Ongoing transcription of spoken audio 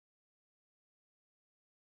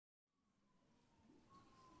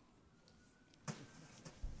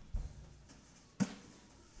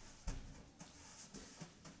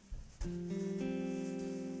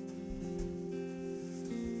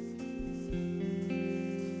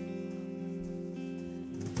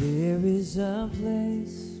There is a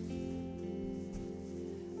place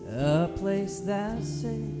that's safe,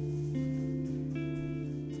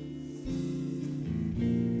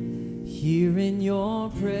 here in your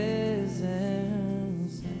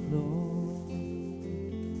presence, Lord.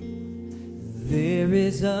 There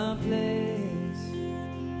is a place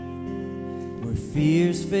where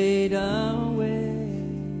fears fade away,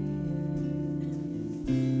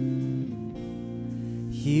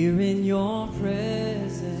 here in your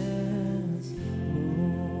presence,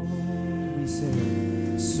 Lord. We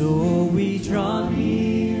say, so we draw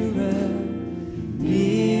nearer,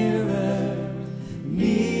 nearer,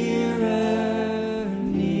 nearer,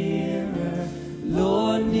 nearer,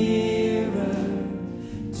 Lord, nearer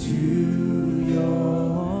to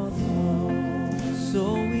your throne.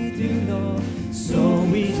 So we do, Lord, so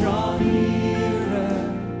we draw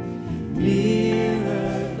nearer,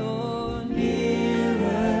 nearer, Lord,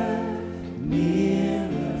 nearer,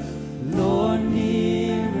 nearer, Lord,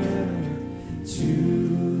 nearer to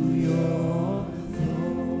your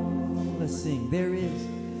throne. Let's sing. There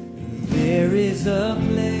is a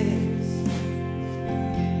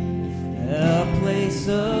place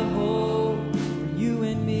of hope for you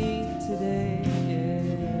and me today, yeah.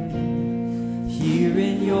 Here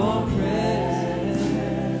in your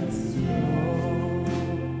presence, Lord,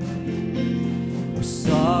 where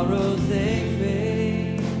sorrows they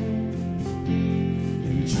fade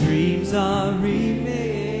and dreams are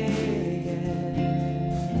remade,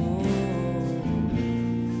 yeah. Oh,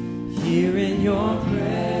 here in your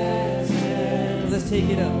presence. Let's take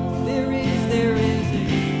it up. There is,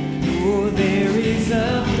 oh, there is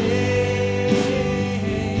a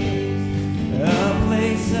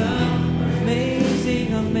place of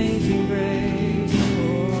amazing, amazing grace.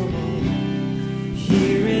 Oh,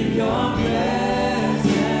 here in your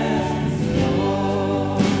presence,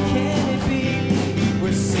 Lord. Can it be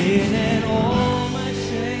where sin and all my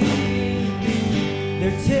shame,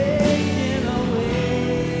 they're taken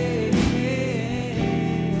away?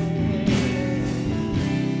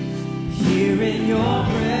 Here in your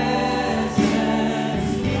presence.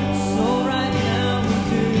 So right now we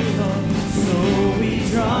do, Lord. So we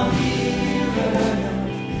draw nearer,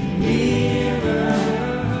 nearer,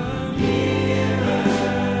 nearer,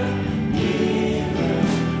 nearer,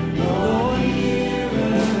 Lord,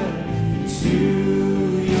 nearer to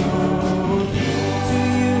your throne.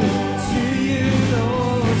 To you,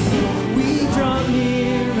 Lord. So we draw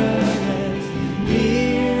nearer,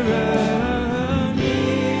 nearer,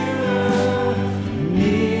 nearer,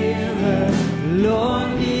 nearer, Lord,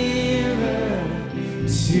 nearer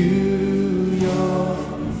to your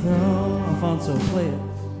throne. Alfonso, play it.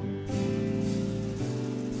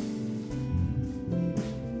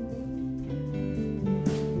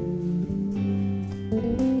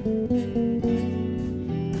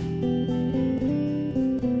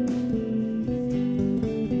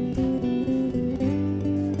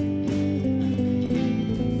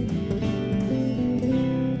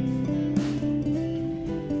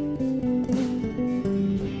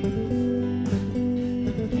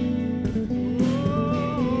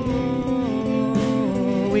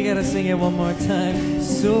 We gotta sing it one more time.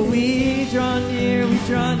 So we draw near,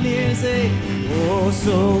 say, oh,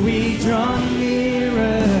 so we draw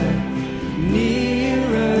nearer,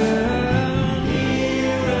 nearer,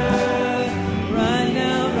 nearer, right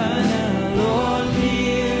now, Lord,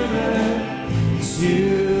 nearer to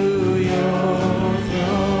your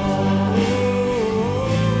throne.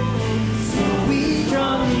 So we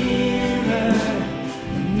draw nearer,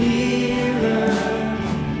 nearer,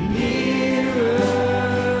 nearer,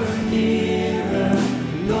 nearer,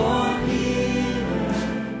 Lord, nearer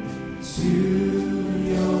to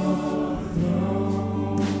your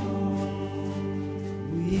throne.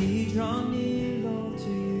 We draw near, Lord, to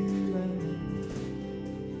you right now.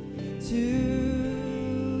 To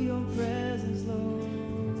your presence, Lord.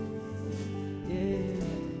 Yeah.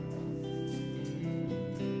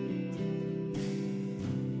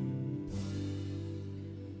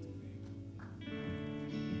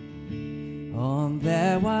 On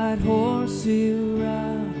that white horse he'll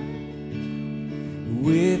ride,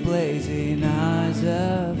 with blazing eyes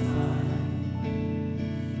of fire.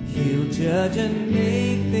 He'll judge and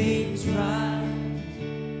make things right.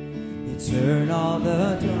 He'll turn all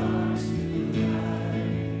the dark to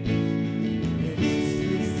light. This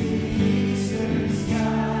is the eastern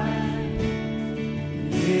sky,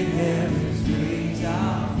 with heaven's wings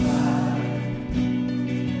I'll fly,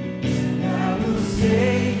 and I will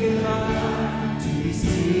say goodbye to these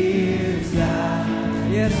tears that,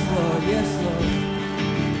 yes, Lord, yes, Lord.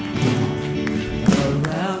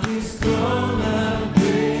 Around his throne of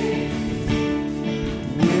grace,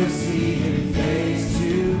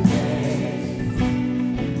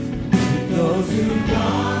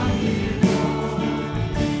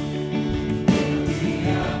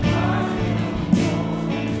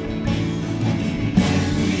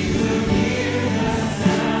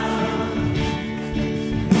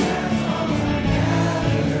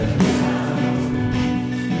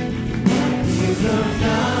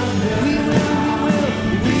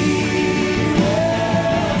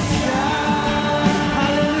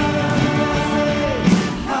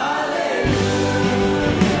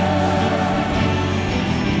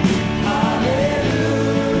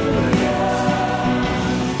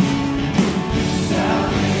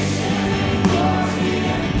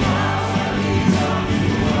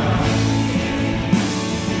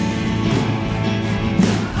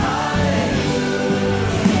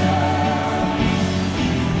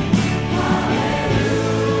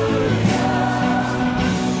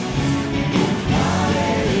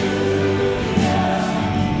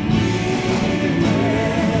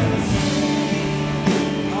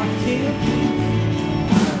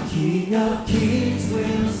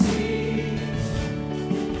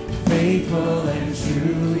 faithful and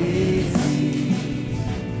true is He.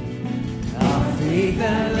 Our faith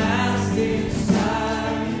that lasts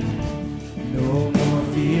inside, no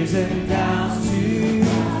more fears and doubts to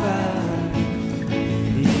find.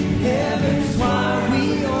 In heaven's why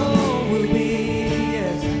we all will be,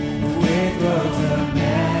 yes, with robes of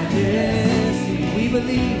majesty. We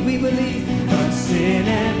believe, from sin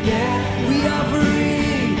and death we are free.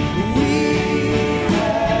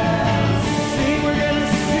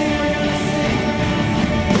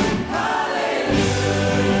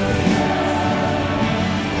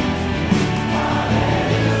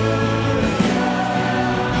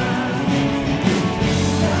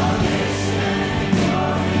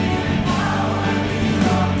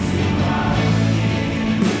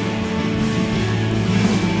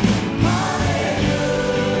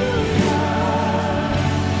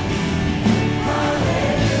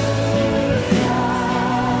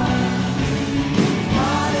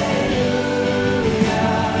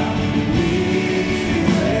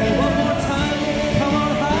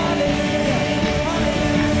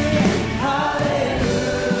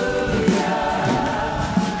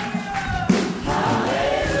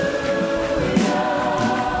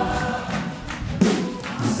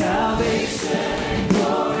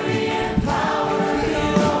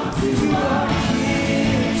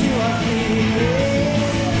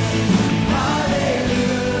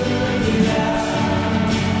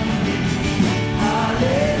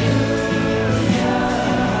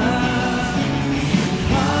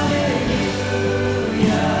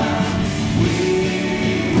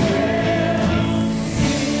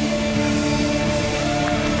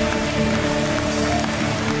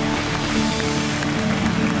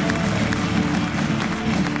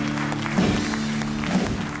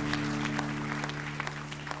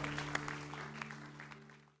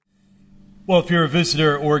 Well, if you're a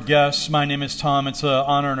visitor or guest, my name is Tom. It's an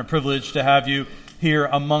honor and a privilege to have you here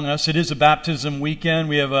among us. It is a baptism weekend.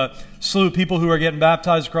 We have a slew of people who are getting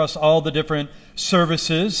baptized across all the different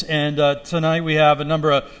services. And tonight we have a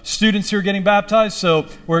number of students who are getting baptized, so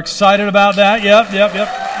we're excited about that. Yep.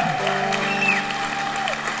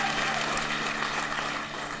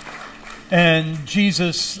 And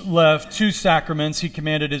Jesus left two sacraments he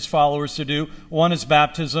commanded his followers to do. One is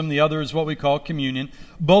baptism, the other is what we call communion.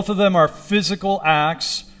 Both of them are physical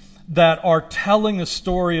acts that are telling the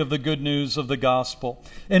story of the good news of the gospel.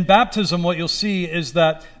 In baptism, what you'll see is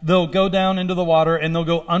that they'll go down into the water and they'll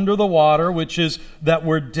go under the water, which is that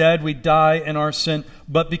we're dead, we die in our sin.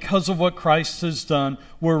 But because of what Christ has done,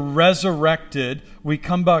 we're resurrected. We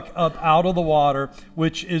come back up out of the water,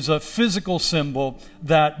 which is a physical symbol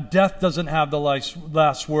that death doesn't have the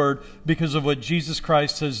last word because of what Jesus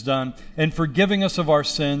Christ has done and forgiving us of our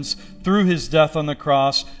sins through his death on the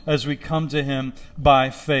cross as we come to him by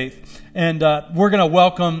faith. And we're going to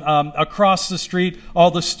welcome across the street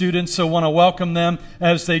all the students, so want to welcome them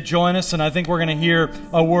as they join us. And I think we're going to hear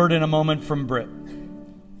a word in a moment from Britt.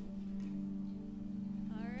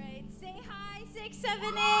 All right, say hi, 6, 7,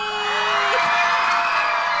 8.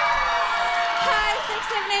 Hi, 6,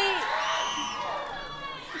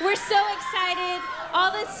 7, 8. We're so excited. All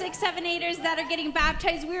the 6, 7, 8ers that are getting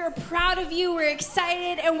baptized, we are proud of you. We're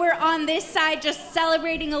excited, and we're on this side just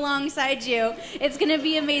celebrating alongside you. It's going to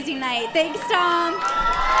be an amazing night. Thanks, Tom.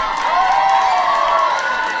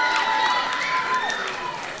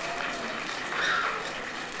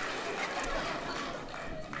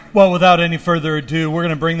 Well, without any further ado, we're going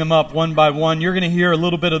to bring them up one by one. You're going to hear a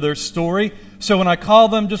little bit of their story. So when I call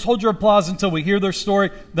them, just hold your applause until we hear their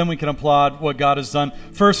story. Then we can applaud what God has done.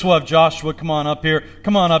 First, we'll have Joshua. Come on up here.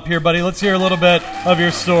 Come on up here, buddy. Let's hear a little bit of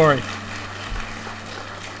your story.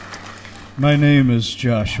 My name is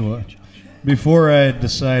Joshua. Before I had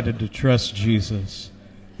decided to trust Jesus,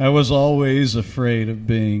 I was always afraid of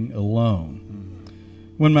being alone.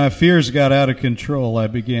 When my fears got out of control, I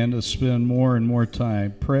began to spend more and more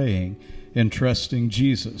time praying and trusting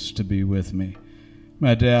Jesus to be with me.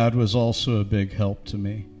 My dad was also a big help to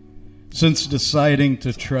me. Since deciding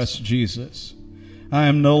to trust Jesus, I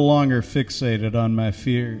am no longer fixated on my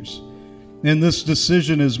fears. And this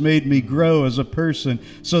decision has made me grow as a person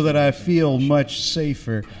so that I feel much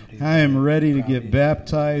safer. I am ready to get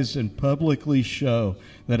baptized and publicly show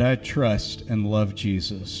that I trust and love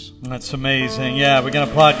Jesus. That's amazing. Yeah, we're going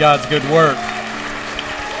to applaud God's good work.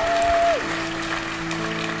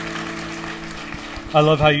 I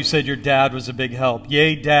love how you said your dad was a big help.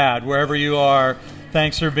 Yay, Dad, wherever you are.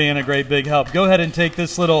 Thanks for being a great big help. Go ahead and take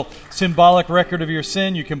this little symbolic record of your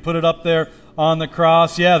sin. You can put it up there on the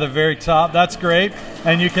cross. Yeah, the very top. That's great.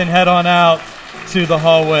 And you can head on out to the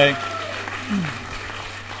hallway.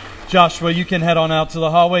 Joshua, you can head on out to the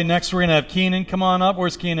hallway. Next, we're going to have Keenan come on up.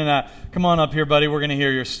 Where's Keenan at? Come on up here, buddy. We're going to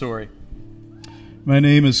hear your story. My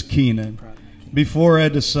name is Keenan. Before I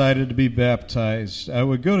decided to be baptized, I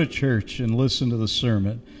would go to church and listen to the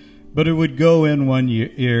sermon, but it would go in one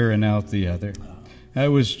ear and out the other. I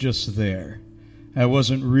was just there. I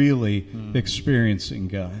wasn't really experiencing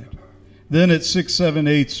God. Then at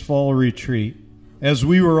 678's fall retreat, as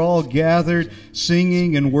we were all gathered,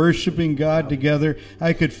 singing and worshiping God together,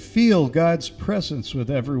 I could feel God's presence with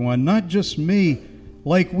everyone, not just me,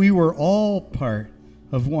 like we were all part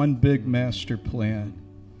of one big master plan.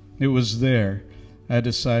 It was there I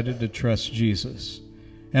decided to trust Jesus.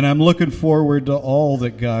 And I'm looking forward to all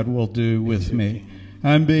that God will do with me.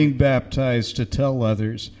 I'm being baptized to tell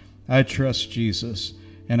others I trust Jesus,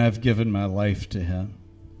 and I've given my life to him.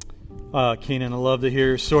 Keenan, I love to hear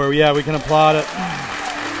your story. Yeah, we can applaud it.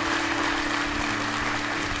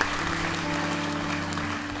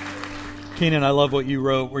 Keenan, I love what you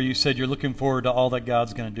wrote where you said you're looking forward to all that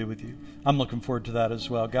God's going to do with you. I'm looking forward to that as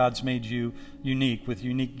well. God's made you unique with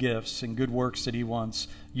unique gifts and good works that he wants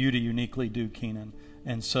you to uniquely do, Keenan.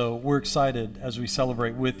 And so we're excited as we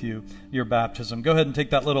celebrate with you your baptism. Go ahead and take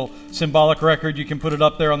that little symbolic record. You can put it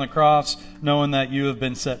up there on the cross, knowing that you have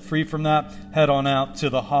been set free from that. Head on out to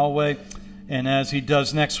the hallway. And as he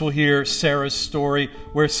does next, we'll hear Sarah's story.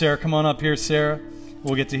 Where's Sarah? Come on up here, Sarah.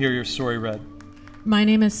 We'll get to hear your story read. My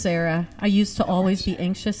name is Sarah. I used to always be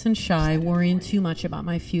anxious and shy, worrying too much about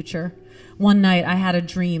my future. One night, I had a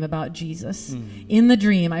dream about Jesus. In the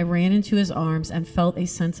dream, I ran into his arms and felt a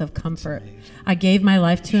sense of comfort. I gave my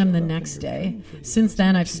life to him the next day. Since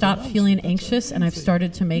then, I've stopped feeling anxious and I've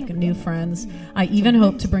started to make new friends. I even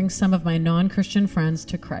hope to bring some of my non-Christian friends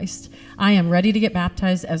to Christ. I am ready to get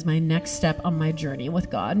baptized as my next step on my journey with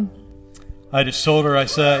God. I just told her, I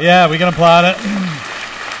said, yeah, we can applaud it.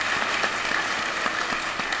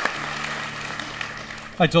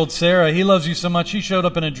 I told Sarah, he loves you so much, he showed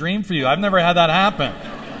up in a dream for you. I've never had that happen.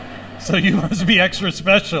 So you must be extra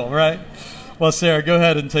special, right? Well, Sarah, go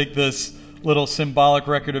ahead and take this little symbolic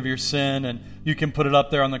record of your sin, and you can put it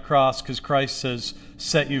up there on the cross because Christ has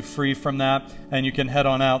set you free from that, and you can head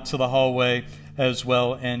on out to the hallway as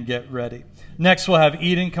well and get ready. Next, we'll have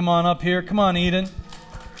Eden come on up here. Come on, Eden.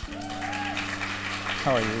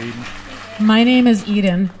 How are you, Eden? My name is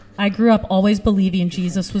Eden. I grew up always believing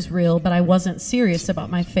Jesus was real, but I wasn't serious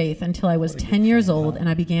about my faith until I was 10 years old and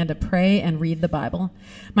I began to pray and read the Bible.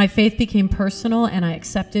 My faith became personal and I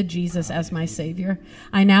accepted Jesus as my Savior.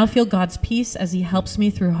 I now feel God's peace as he helps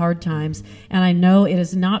me through hard times, and I know it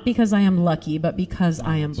is not because I am lucky, but because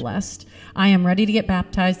I am blessed. I am ready to get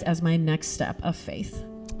baptized as my next step of faith.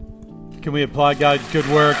 Can we applaud God's good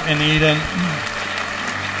work in Eden?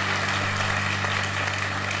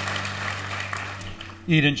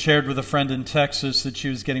 Eden shared with a friend in Texas that she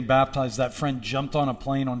was getting baptized. That friend jumped on a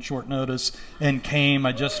plane on short notice and came.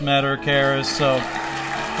 I just met her, Karis. So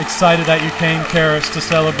excited that you came, Karis, to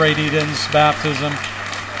celebrate Eden's baptism.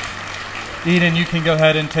 Eden, you can go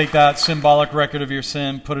ahead and take that symbolic record of your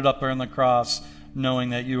sin, put it up there on the cross, knowing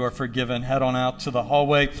that you are forgiven. Head on out to the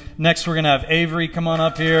hallway. Next, we're going to have Avery come on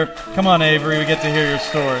up here. Come on, Avery. We get to hear your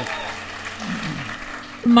story.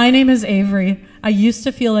 My name is Avery. I used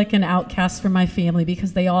to feel like an outcast from my family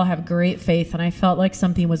because they all have great faith, and I felt like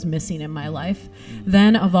something was missing in my life.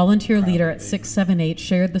 Then a volunteer leader at 678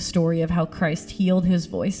 shared the story of how Christ healed his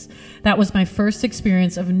voice. That was my first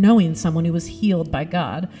experience of knowing someone who was healed by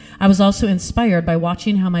God. I was also inspired by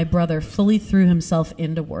watching how my brother fully threw himself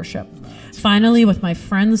into worship. Finally, with my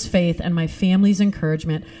friend's faith and my family's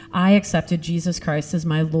encouragement, I accepted Jesus Christ as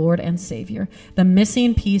my Lord and Savior. The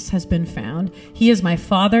missing piece has been found. He is my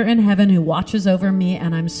Father in heaven who watches over me,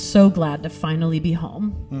 and I'm so glad to finally be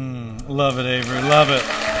home. Love it, Avery. Love it.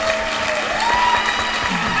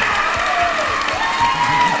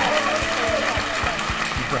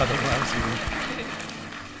 Your brother loves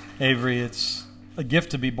you. Avery, it's a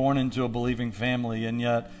gift to be born into a believing family, and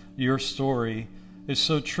yet your story is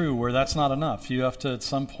so true where that's not enough. You have to at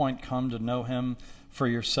some point come to know him for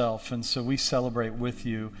yourself. And so we celebrate with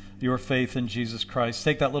you your faith in Jesus Christ.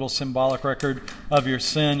 Take that little symbolic record of your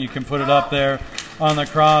sin. You can put it up there on the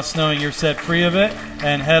cross, knowing you're set free of it,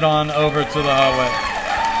 and head on over to the hallway.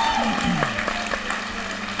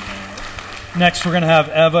 Next, we're going to have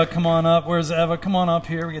Eva come on up. Where's Eva? Come on up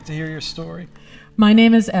here. We get to hear your story. My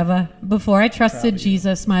name is Eva. Before I trusted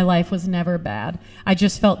Jesus, my life was never bad. I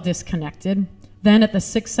just felt disconnected. Then at the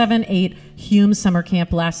 678 Hume summer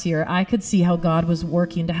camp last year, I could see how God was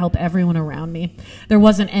working to help everyone around me. There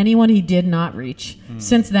wasn't anyone he did not reach.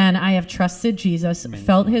 Since then, I have trusted Jesus,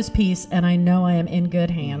 felt his peace, and I know I am in good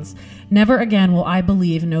hands. Never again will I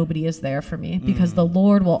believe nobody is there for me, because the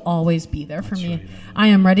Lord will always be there for me. right. I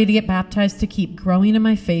am ready to get baptized to keep growing in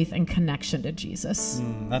my faith and connection to Jesus.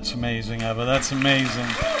 That's amazing, Eva. That's amazing.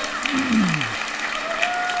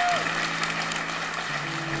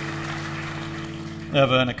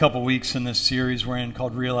 Eva, in a couple weeks in this series we're in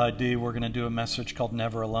called Real ID, we're going to do a message called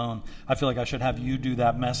Never Alone. I feel like I should have you do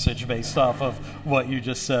that message based off of what you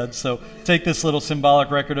just said. So take this little symbolic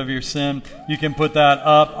record of your sin. You can put that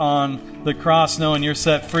up on the cross knowing you're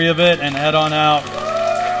set free of it, and head on out.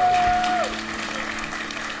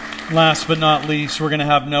 Last but not least, we're going to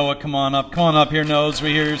have Noah come on up. Come on up here, Noah, as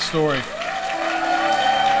we hear your story.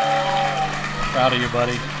 Proud of you,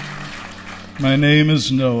 buddy. My name is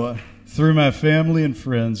Noah. Through my family and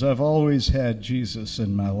friends, I've always had Jesus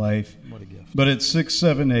in my life. What a gift. But at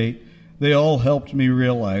 678, they all helped me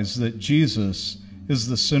realize that Jesus is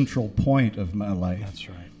the central point of my life. That's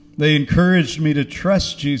right. They encouraged me to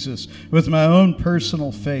trust Jesus with my own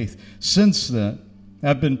personal faith. Since then,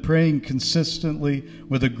 I've been praying consistently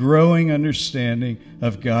with a growing understanding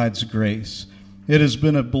of God's grace. It has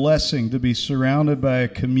been a blessing to be surrounded by a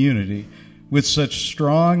community with such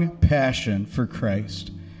strong passion for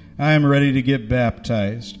Christ. I am ready to get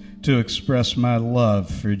baptized to express my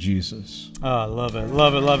love for Jesus. Oh, I love it,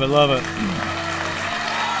 love it, love it, love it.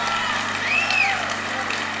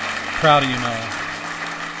 Proud of you, Noah.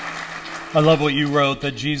 I love what you wrote,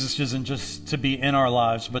 that Jesus isn't just to be in our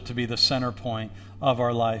lives, but to be the center point of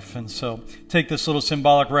our life. And so take this little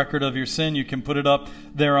symbolic record of your sin. You can put it up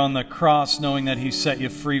there on the cross, knowing that he set you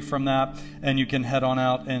free from that. And you can head on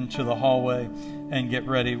out into the hallway and get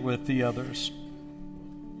ready with the others.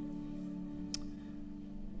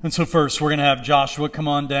 And so first, we're going to have Joshua come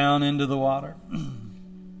on down into the water.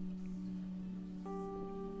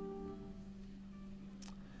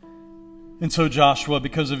 And so Joshua,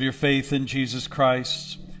 because of your faith in Jesus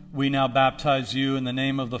Christ, we now baptize you in the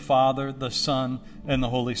name of the Father, the Son, and the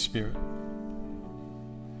Holy Spirit.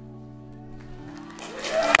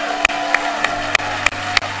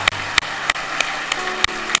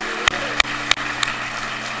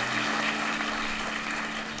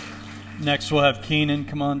 Next, we'll have Keenan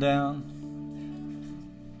come on down.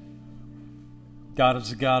 God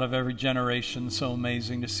is the God of every generation. So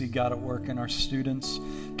amazing to see God at work in our students.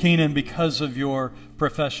 Keenan, because of your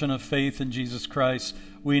profession of faith in Jesus Christ,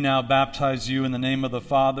 we now baptize you in the name of the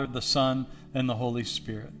Father, the Son, and the Holy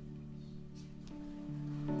Spirit.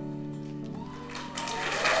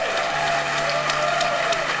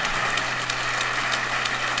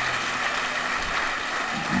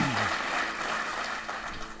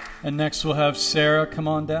 And next we'll have Sarah come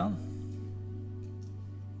on down.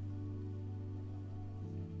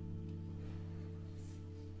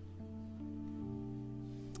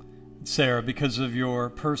 Sarah, because of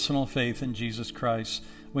your personal faith in Jesus Christ,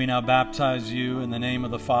 we now baptize you in the name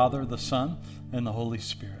of the Father, the Son, and the Holy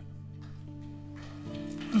Spirit.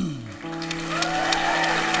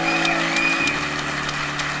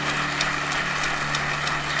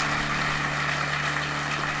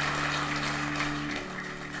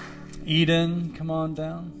 Eden, come on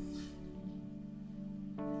down.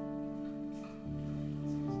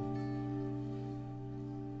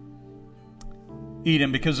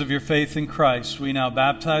 Eden, because of your faith in Christ, we now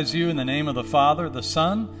baptize you in the name of the Father, the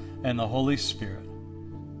Son, and the Holy Spirit.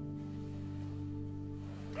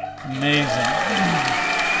 Amazing.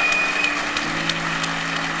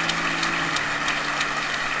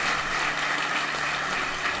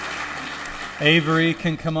 Avery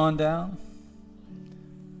can come on down.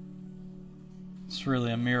 It's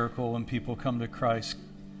really a miracle when people come to Christ.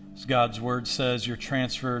 As God's word says, you're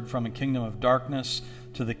transferred from a kingdom of darkness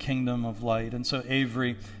to the kingdom of light. And so,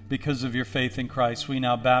 Avery, because of your faith in Christ, we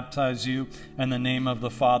now baptize you in the name of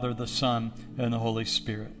the Father, the Son, and the Holy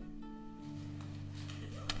Spirit.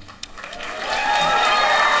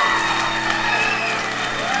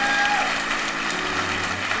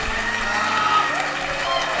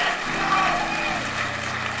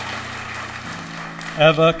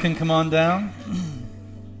 Eva can come on down.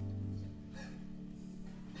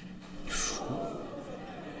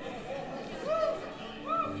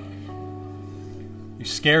 You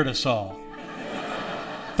scared us all.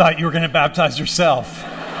 Thought you were going to baptize yourself.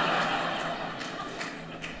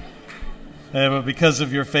 But because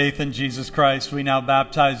of your faith in Jesus Christ, we now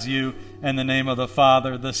baptize you in the name of the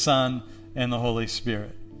Father, the Son, and the Holy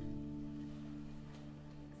Spirit.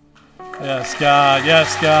 Yes, God.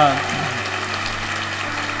 Yes, God.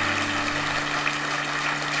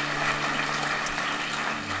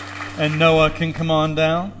 And Noah can come on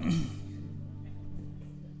down.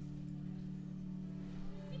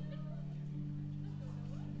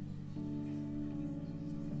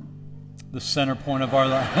 The center point of our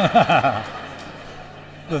life.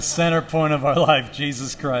 The center point of our life,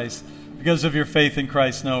 Jesus Christ. Because of your faith in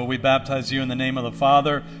Christ, Noah, we baptize you in the name of the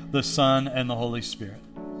Father, the Son, and the Holy Spirit.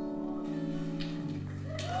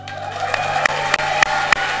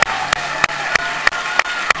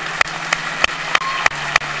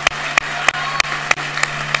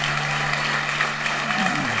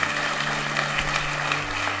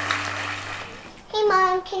 Hey,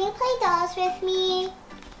 Mom, can you play dolls with me?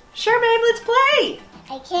 Sure, babe, let's play.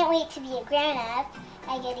 I can't wait to be a grown-up.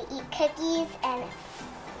 I get to eat cookies and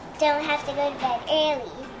don't have to go to bed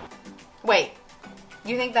early. Wait,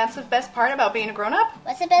 you think that's the best part about being a grown-up?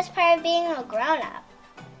 What's the best part of being a grown-up?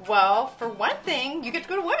 Well, for one thing, you get to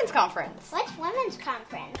go to women's conference. What's women's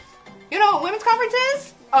conference? You know what women's conference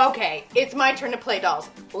is? Okay, it's my turn to play dolls.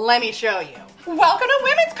 Let me show you. Welcome to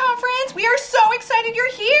women's conference. We are so excited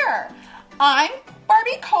you're here. I'm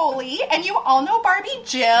Barbie Coley, and you all know Barbie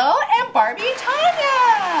Jill and Barbie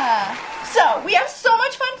Tanya. So, we have so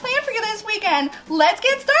much fun planned for you this weekend. Let's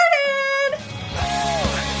get started.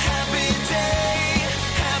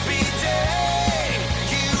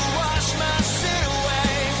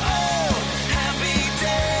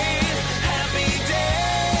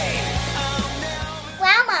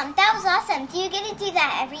 Wow, Mom, that was awesome. Do you get to do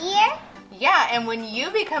that every year? Yeah, and when you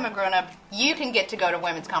become a grown-up, you can get to go to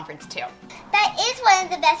women's conference too. That is one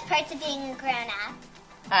of the best parts of being a grown-up.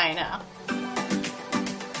 I know.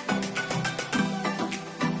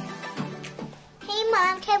 Hey,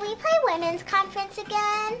 Mom, can we play women's conference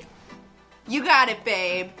again? You got it,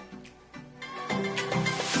 babe.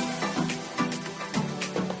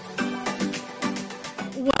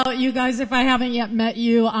 Well, you guys, if I haven't yet met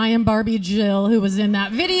you, I am Barbie Jill, who was in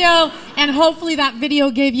that video. And hopefully that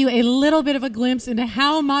video gave you a little bit of a glimpse into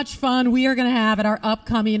how much fun we are going to have at our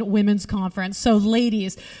upcoming women's conference. So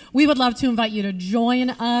ladies, we would love to invite you to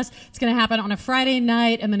join us. It's going to happen on a Friday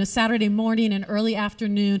night and then a Saturday morning and early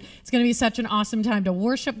afternoon. It's going to be such an awesome time to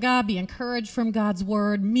worship God, be encouraged from God's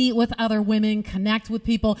word, meet with other women, connect with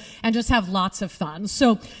people, and just have lots of fun.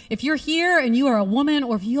 So if you're here and you are a woman,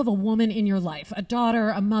 or if you have a woman in your life, a daughter,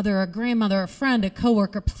 a mother, a grandmother, a friend, a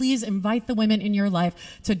coworker, please invite the women in your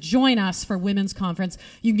life to join us for Women's Conference.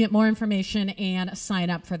 You can get more information and sign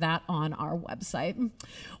up for that on our website.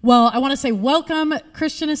 Well, I want to say welcome,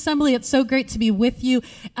 Christian Assembly. It's so great to be with you.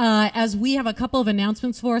 As we have a couple of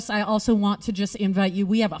announcements for us, I also want to just invite you.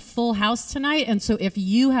 We have a full house tonight, and so if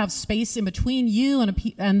you have space in between you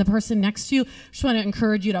and the person next to you, just want to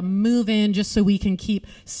encourage you to move in just so we can keep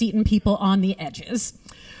seating people on the edges.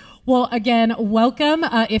 Well, again, welcome.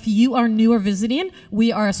 If you are new or visiting,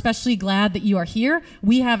 we are especially glad that you are here.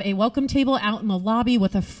 We have a welcome table out in the lobby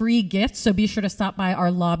with a free gift, so be sure to stop by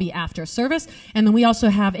our lobby after service. And then we also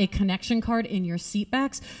have a connection card in your seat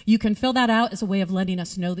backs. You can fill that out as a way of letting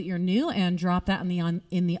us know that you're new and drop that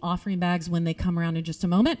in the offering bags when they come around in just a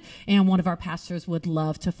moment. And one of our pastors would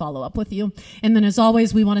love to follow up with you. And then as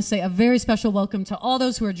always, we want to say a very special welcome to all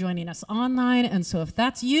those who are joining us online. And so if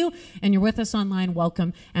that's you and you're with us online,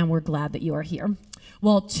 welcome, and we're glad that you are here.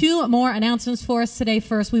 Well, two more announcements for us today.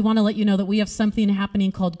 First, we want to let you know that we have something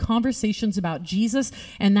happening called Conversations About Jesus,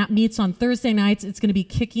 and that meets on Thursday nights. It's going to be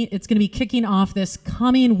kicking off this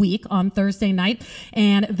coming week on Thursday night,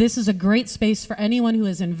 and this is a great space for anyone who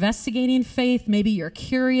is investigating faith. Maybe you're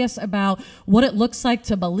curious about what it looks like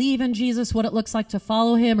to believe in Jesus, what it looks like to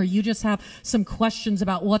follow him, or you just have some questions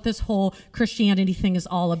about what this whole Christianity thing is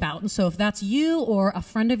all about. And so if that's you or a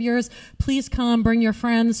friend of yours, please come, bring your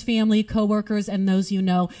friends, family, coworkers, and those you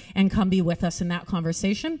know, and come be with us in that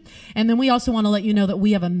conversation. And then we also want to let you know that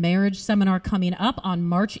we have a marriage seminar coming up on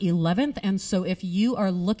March 11th. And so if you are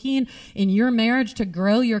looking in your marriage to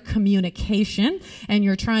grow your communication and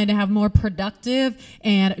you're trying to have more productive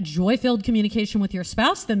and joy-filled communication with your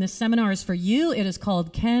spouse, then this seminar is for you. It is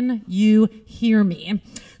called Can You Hear Me?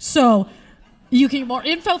 So you can get more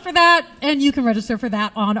info for that, and you can register for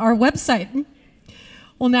that on our website.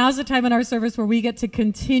 Well, now's the time in our service where we get to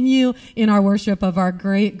continue in our worship of our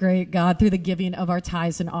great, great God through the giving of our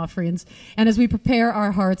tithes and offerings. And as we prepare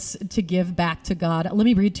our hearts to give back to God, let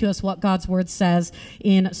me read to us what God's word says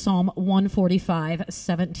in Psalm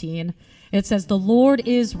 145:17. It says, "The Lord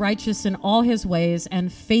is righteous in all his ways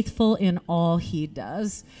and faithful in all he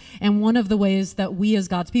does." And one of the ways that we as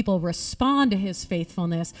God's people respond to his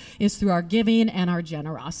faithfulness is through our giving and our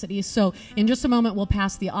generosity. So in just a moment, we'll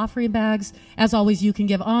pass the offering bags. As always, you can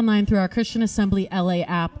give online through our Christian Assembly LA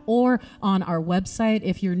app or on our website.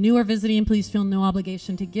 If you're new or visiting, please feel no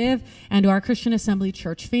obligation to give. And to our Christian Assembly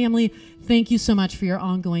church family, thank you so much for your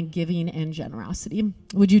ongoing giving and generosity.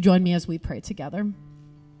 Would you join me as we pray together?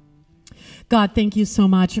 God, thank you so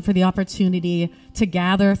much for the opportunity to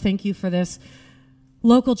gather. Thank you for this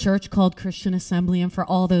local church called Christian Assembly and for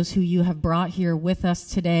all those who you have brought here with us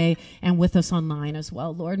today and with us online as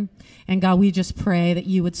well, Lord. And God, we just pray that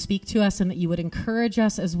you would speak to us and that you would encourage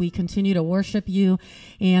us as we continue to worship you,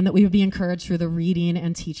 and that we would be encouraged through the reading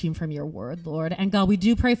and teaching from your word, Lord. And God, we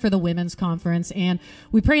do pray for the women's conference, and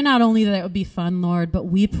we pray not only that it would be fun, Lord, but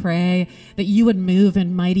we pray that you would move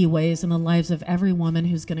in mighty ways in the lives of every woman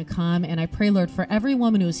who's going to come. And I pray, Lord, for every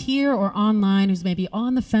woman who's here or online who's maybe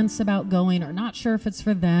on the fence about going or not sure if it's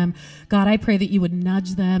for them. God, I pray that you would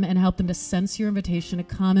nudge them and help them to sense your invitation to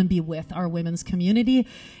come and be with our women's community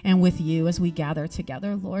and with you as we gather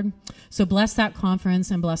together, Lord. So bless that conference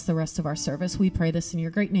and bless the rest of our service. We pray this in your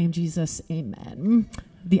great name, Jesus. Amen.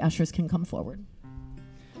 The ushers can come forward.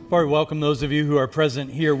 Very welcome those of you who are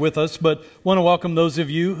present here with us, but want to welcome those of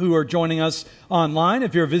you who are joining us online.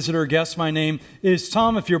 If you're a visitor or guest, my name is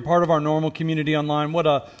Tom. If you're part of our normal community online, what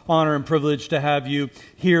an honor and privilege to have you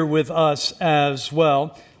here with us as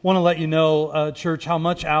well. Want to let you know, church, how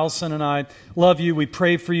much Allison and I love you. We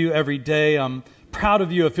pray for you every day. I'm proud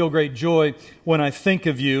of you. I feel great joy when I think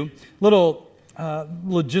of you. Little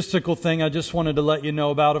logistical thing I just wanted to let you know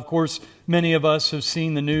about. Of course, many of us have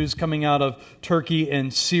seen the news coming out of Turkey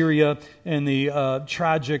and Syria and the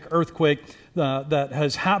tragic earthquake that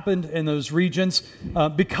has happened in those regions.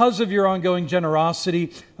 Because of your ongoing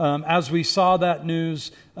generosity, as we saw that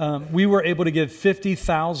news, we were able to give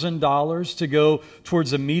 $50,000 to go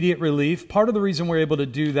towards immediate relief. Part of the reason we're able to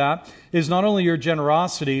do that is not only your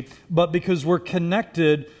generosity, but because we're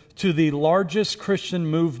connected to the largest Christian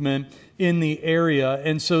movement in the area.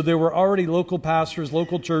 And so there were already local pastors,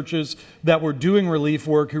 local churches that were doing relief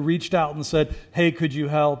work who reached out and said, hey, could you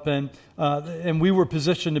help? And we were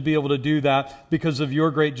positioned to be able to do that because of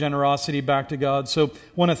your great generosity back to God. So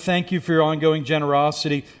want to thank you for your ongoing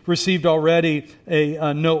generosity. Received already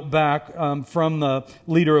a note back from the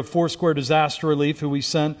leader of Foursquare Disaster Relief, who we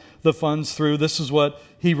sent the funds through. This is what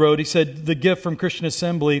he wrote. He said, the gift from Christian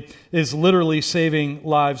Assembly is literally saving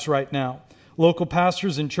lives right now. Local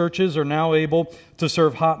pastors and churches are now able to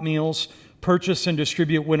serve hot meals, purchase and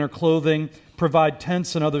distribute winter clothing, provide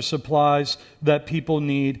tents and other supplies that people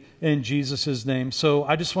need in Jesus' name. So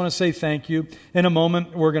I just want to say thank you. In a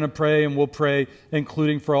moment, we're going to pray, and we'll pray,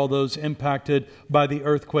 including for all those impacted by the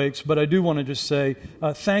earthquakes. But I do want to just say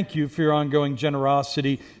thank you for your ongoing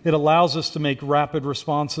generosity. It allows us to make rapid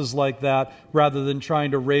responses like that rather than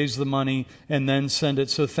trying to raise the money and then send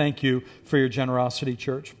it. So thank you for your generosity,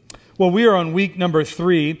 church. Well, we are on week number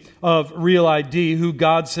 3 of Real ID, Who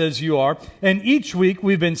God Says You Are. And each week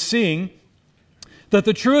we've been seeing that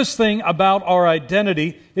the truest thing about our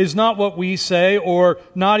identity is not what we say, or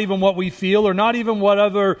not even what we feel, or not even what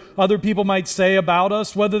other people might say about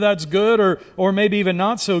us, whether that's good or maybe even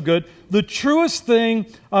not so good. The truest thing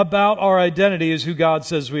about our identity is who God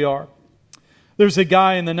says we are. There's a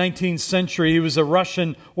guy in the 19th century. He was a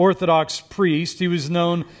Russian Orthodox priest. He was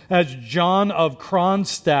known as John of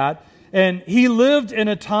Kronstadt. And he lived in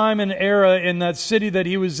a time and era in that city that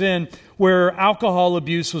he was in where alcohol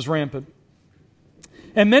abuse was rampant.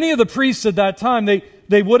 And many of the priests at that time,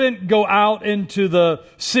 they wouldn't go out into the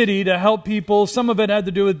city to help people. Some of it had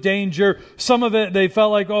to do with danger. Some of it, they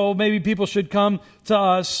felt like, oh, maybe people should come to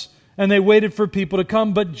us. And they waited for people to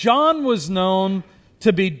come. But John was known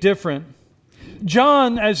to be different.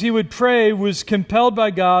 John, as he would pray, was compelled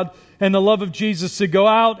by God and the love of Jesus to go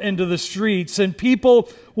out into the streets, and people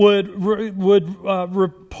would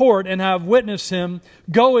report and have witnessed him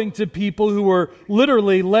going to people who were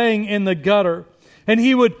literally laying in the gutter. And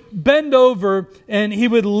he would bend over and he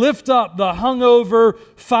would lift up the hungover,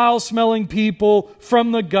 foul-smelling people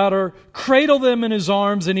from the gutter, cradle them in his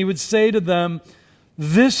arms, and he would say to them,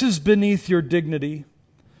 "This is beneath your dignity.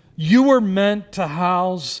 You were meant to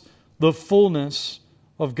house the fullness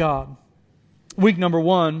of God." Week number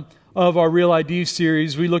 1 of our Real ID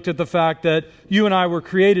series, we looked at the fact that you and I were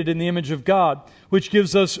created in the image of God, which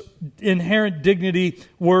gives us inherent dignity,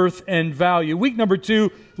 worth, and value. Week number 2,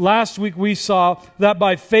 last week we saw that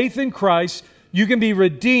by faith in Christ, you can be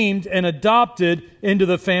redeemed and adopted into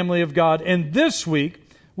the family of God. And this week,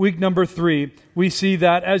 week number 3, we see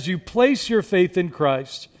that as you place your faith in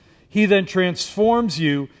Christ, He then transforms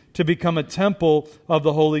you to become a temple of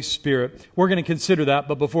the Holy Spirit. We're going to consider that,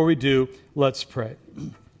 but before we do, let's pray.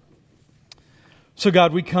 So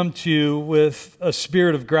God, we come to you with a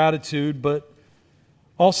spirit of gratitude, but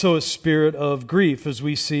also a spirit of grief as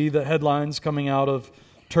we see the headlines coming out of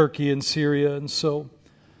Turkey and Syria. And so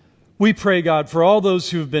we pray, God, for all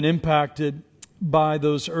those who have been impacted by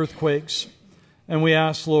those earthquakes. And we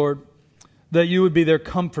ask, Lord, that you would be their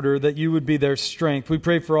comforter, that you would be their strength. We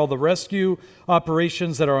pray for all the rescue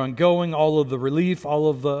operations that are ongoing, all of the relief, all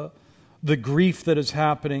of the grief that is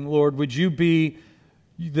happening. Lord, would you be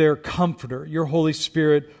their comforter? Your Holy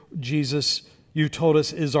Spirit, Jesus, you told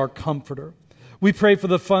us, is our comforter. We pray for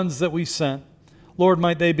the funds that we sent. Lord,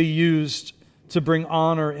 might they be used to bring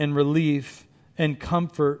honor and relief and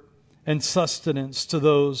comfort and sustenance to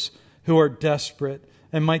those who are desperate.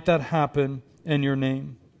 And might that happen in your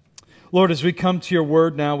name. Lord, as we come to your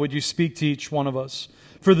word now, would you speak to each one of us?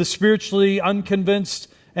 For the spiritually unconvinced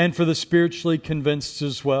and for the spiritually convinced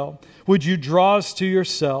as well. Would you draw us to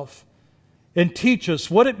yourself and teach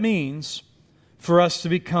us what it means for us to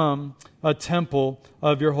become a temple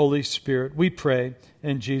of your Holy Spirit. We pray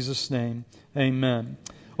in Jesus' name. Amen.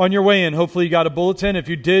 On your way in, hopefully you got a bulletin. If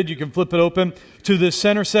you did, you can flip it open to the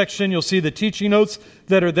center section. You'll see the teaching notes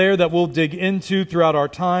that are there that we'll dig into throughout our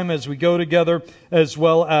time as we go together, as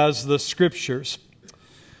well as the scriptures.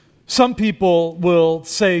 Some people will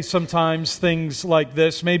say sometimes things like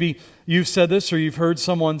this. Maybe you've said this or you've heard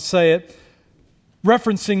someone say it.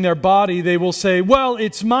 Referencing their body, they will say, well,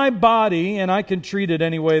 it's my body and I can treat it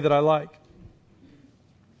any way that I like.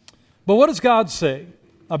 But what does God say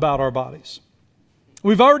about our bodies?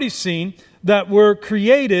 We've already seen that we're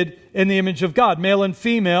created in the image of God. Male and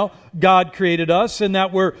female, God created us, and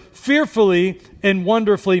that we're fearfully and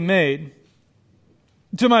wonderfully made.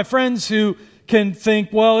 To my friends who can think,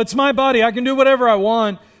 well, it's my body, I can do whatever I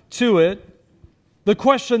want to it, the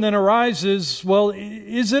question then arises, well,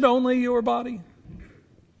 is it only your body?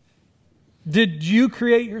 Did you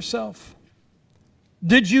create yourself?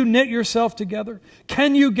 Did you knit yourself together?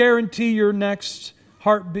 Can you guarantee your next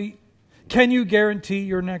heartbeat? Can you guarantee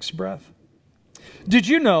your next breath? Did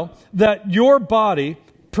you know that your body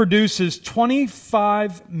produces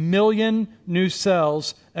 25 million new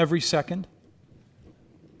cells every second?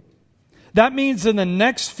 That means in the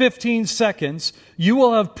next 15 seconds, you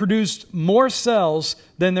will have produced more cells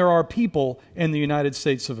than there are people in the United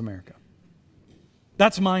States of America.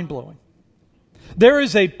 That's mind-blowing. There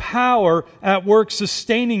is a power at work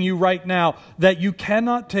sustaining you right now that you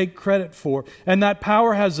cannot take credit for. And that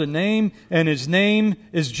power has a name, and his name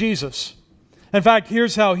is Jesus. In fact,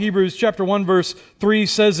 here's how Hebrews chapter 1 verse 3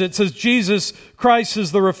 says it. It says, Jesus Christ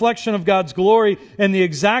is the reflection of God's glory and the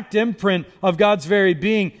exact imprint of God's very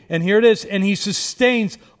being. And here it is. And he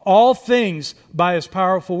sustains all things by his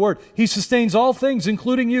powerful word. He sustains all things,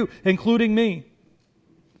 including you, including me.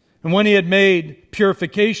 And when he had made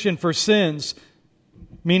purification for sins,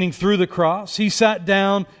 meaning through the cross, he sat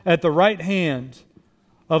down at the right hand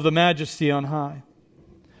of the Majesty on high.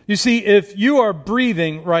 You see, if you are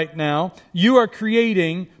breathing right now, you are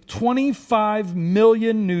creating 25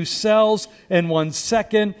 million new cells in 1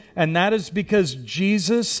 second, and that is because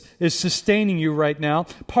Jesus is sustaining you right now,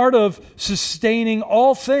 part of sustaining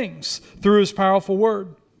all things through his powerful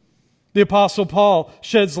word. The Apostle Paul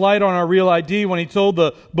sheds light on our real ID when he told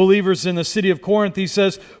the believers in the city of Corinth, he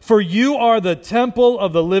says, "For you are the temple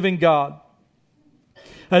of the living God.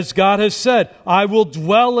 As God has said, I will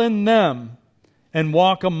dwell in them and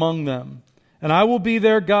walk among them, and I will be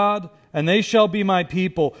their God, and they shall be my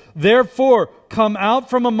people. Therefore, come out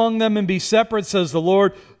from among them and be separate, says the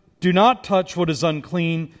Lord. Do not touch what is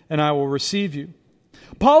unclean, and I will receive you."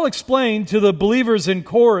 Paul explained to the believers in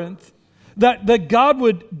Corinth that God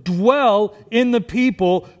would dwell in the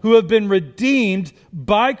people who have been redeemed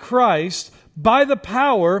by Christ by the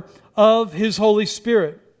power of his Holy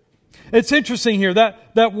Spirit. It's interesting here,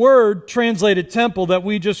 that word translated temple that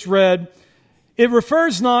we just read, it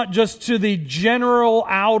refers not just to the general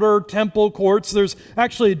outer temple courts. There's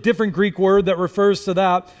actually a different Greek word that refers to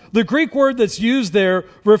that. The Greek word that's used there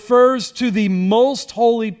refers to the most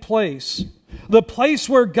holy place. The place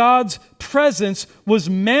where God's presence was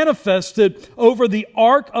manifested over the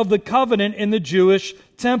Ark of the Covenant in the Jewish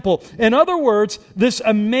temple. In other words, this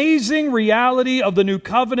amazing reality of the new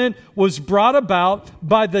covenant was brought about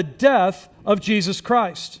by the death of Jesus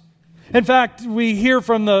Christ. In fact, we hear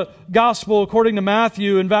from the gospel according to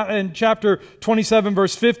Matthew in chapter 27,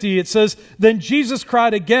 verse 50, it says, "Then Jesus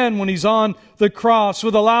cried again when he's on the cross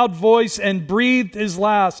with a loud voice and breathed his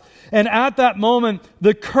last. And at that moment,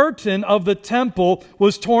 the curtain of the temple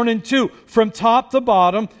was torn in two. From top to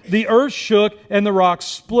bottom, the earth shook and the rocks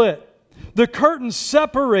split. The curtain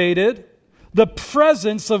separated the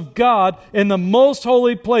presence of God in the most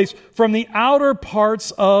holy place from the outer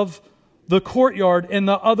parts of the courtyard and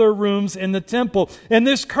the other rooms in the temple. And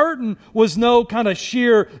this curtain was no kind of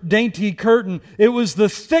sheer, dainty curtain. It was the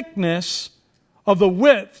thickness of the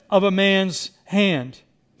width of a man's hand.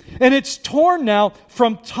 And it's torn now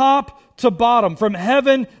from top to bottom, from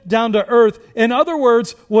heaven down to earth. In other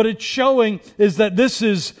words, what it's showing is that this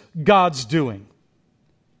is God's doing.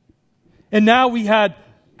 And now we had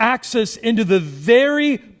access into the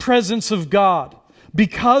very presence of God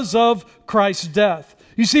because of Christ's death.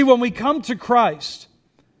 You see, when we come to Christ,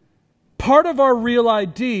 part of our real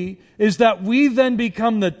ID is that we then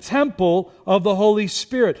become the temple of the Holy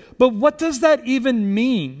Spirit. But what does that even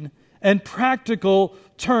mean in practical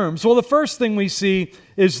terms? Well, the first thing we see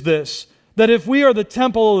is this, that if we are the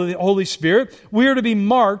temple of the Holy Spirit, we are to be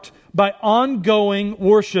marked by ongoing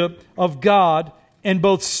worship of God in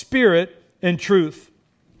both spirit and truth.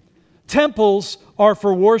 Temples are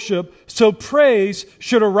for worship, so praise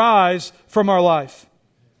should arise from our life.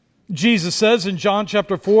 Jesus says in John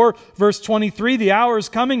chapter 4, verse 23, "The hour is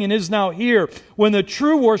coming and is now here when the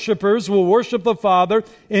true worshipers will worship the Father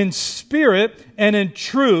in spirit and in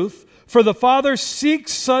truth. For the Father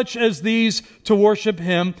seeks such as these to worship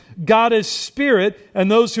Him. God is spirit, and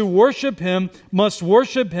those who worship Him must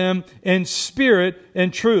worship Him in spirit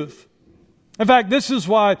and truth." In fact, this is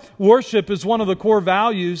why worship is one of the core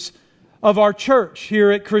values of our church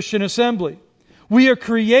here at Christian Assembly. We are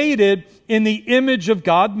created in the image of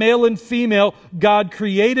God, male and female. God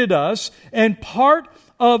created us, and part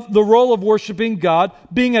of the role of worshiping God,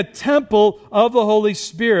 being a temple of the Holy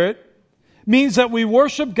Spirit, means that we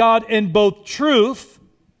worship God in both truth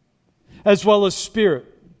as well as spirit.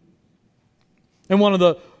 In one of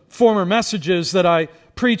the former messages that I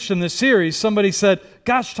preached in this series, somebody said,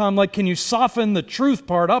 "Gosh, Tom, can you soften the truth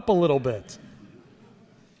part up a little bit?"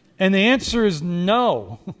 And the answer is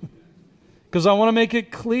no, because I want to make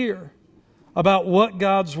it clear about what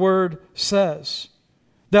God's Word says,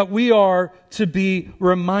 that we are to be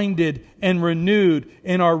reminded and renewed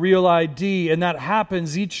in our real ID, and that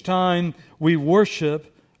happens each time we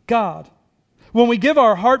worship God. When we give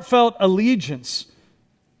our heartfelt allegiance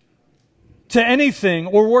to anything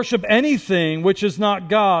or worship anything which is not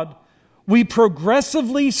God, we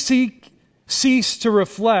progressively cease to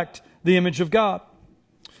reflect the image of God.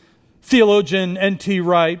 Theologian N.T.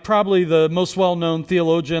 Wright, probably the most well-known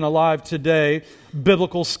theologian alive today,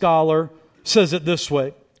 biblical scholar, says it this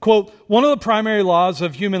way, quote, "One of the primary laws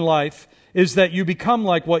of human life is that you become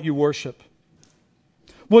like what you worship.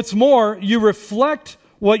 What's more, you reflect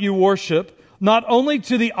what you worship, not only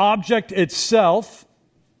to the object itself,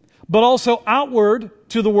 but also outward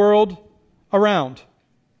to the world around.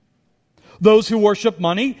 Those who worship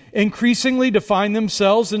money increasingly define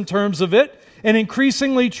themselves in terms of it, and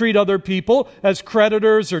increasingly treat other people as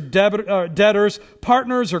creditors or debtors,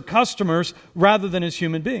 partners or customers, rather than as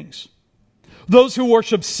human beings. Those who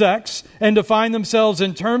worship sex and define themselves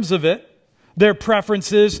in terms of it, their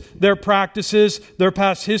preferences, their practices, their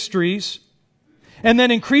past histories, and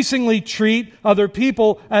then increasingly treat other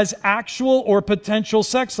people as actual or potential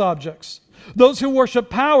sex objects. Those who worship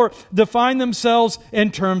power define themselves in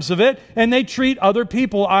terms of it, and they treat other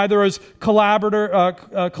people either as collaborators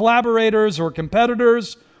or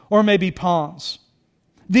competitors, or maybe pawns.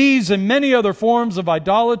 These and many other forms of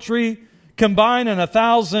idolatry combine in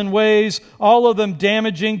 1,000 ways, all of them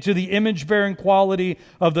damaging to the image-bearing quality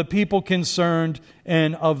of the people concerned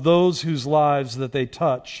and of those whose lives that they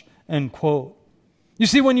touch," end quote. You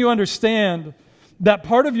see, when you understand that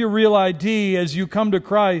part of your real ID as you come to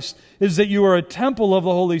Christ is that you are a temple of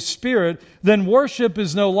the Holy Spirit, then worship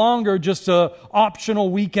is no longer just an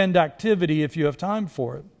optional weekend activity if you have time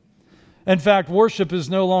for it. In fact, worship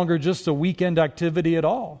is no longer just a weekend activity at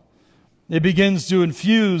all. It begins to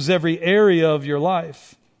infuse every area of your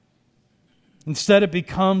life. Instead, it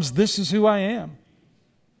becomes, this is who I am.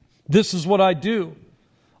 This is what I do.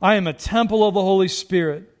 I am a temple of the Holy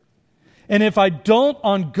Spirit. And if I don't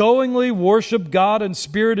ongoingly worship God in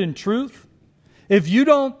spirit and truth, if you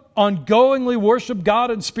don't ongoingly worship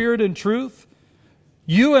God in spirit and truth,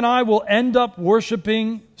 you and I will end up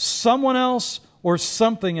worshiping someone else or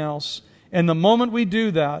something else. And the moment we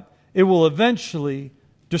do that, it will eventually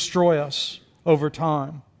destroy us over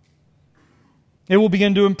time. It will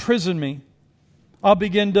begin to imprison me. I'll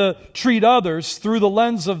begin to treat others through the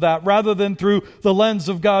lens of that rather than through the lens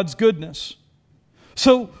of God's goodness.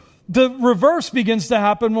 So the reverse begins to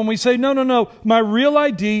happen when we say, no, my real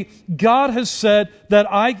ID, God has said that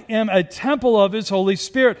I am a temple of His Holy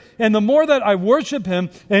Spirit. And the more that I worship Him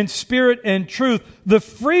in spirit and truth, the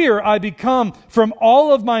freer I become from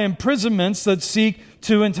all of my imprisonments that seek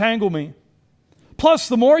to entangle me. Plus,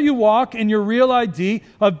 the more you walk in your real ID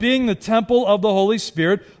of being the temple of the Holy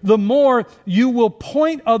Spirit, the more you will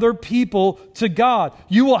point other people to God.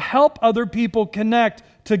 You will help other people connect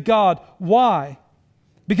to God. Why?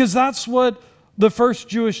 Because that's what the first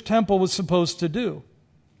Jewish temple was supposed to do.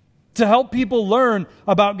 To help people learn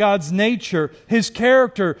about God's nature, His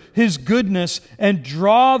character, His goodness, and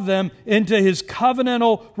draw them into His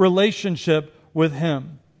covenantal relationship with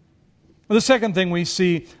Him. The second thing we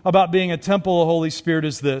see about being a temple of the Holy Spirit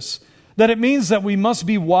is this, that it means that we must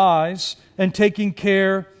be wise in taking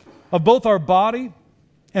care of both our body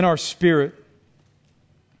and our spirit.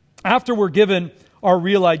 After we're given our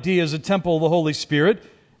real ID as a temple of the Holy Spirit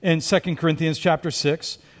in 2 Corinthians chapter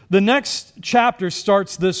 6, the next chapter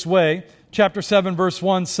starts this way. Chapter 7, verse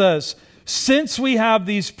 1 says, "Since we have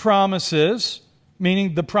these promises,"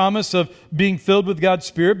 meaning the promise of being filled with God's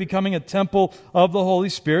Spirit, becoming a temple of the Holy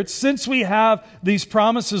Spirit. "Since we have these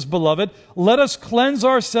promises, beloved, let us cleanse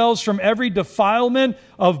ourselves from every defilement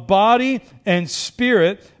of body and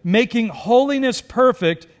spirit, making holiness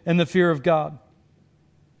perfect in the fear of God."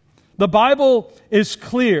 The Bible is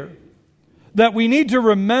clear that we need to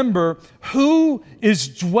remember who is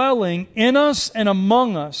dwelling in us and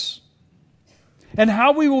among us, and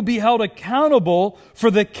how we will be held accountable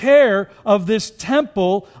for the care of this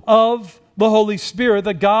temple of the Holy Spirit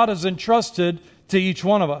that God has entrusted to each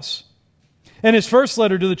one of us. In his first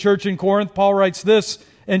letter to the church in Corinth, Paul writes this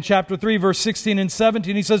in chapter 3, verse 16 and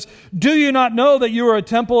 17. He says, "Do you not know that you are a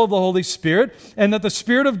temple of the Holy Spirit and that the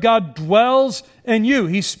Spirit of God dwells in you?"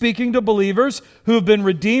 He's speaking to believers who have been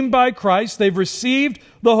redeemed by Christ. They've received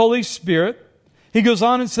the Holy Spirit. He goes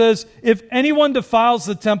on and says, "If anyone defiles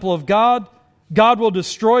the temple of God, God will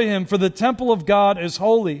destroy him, for the temple of God is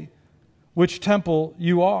holy, which temple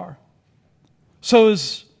you are." So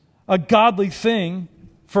it's a godly thing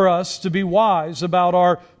for us to be wise about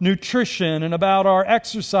our nutrition and about our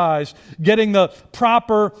exercise, getting the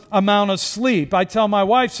proper amount of sleep. I tell my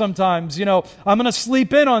wife sometimes, I'm going to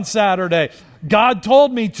sleep in on Saturday. God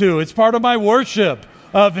told me to. It's part of my worship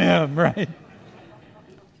of Him, right?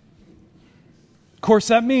 Of course,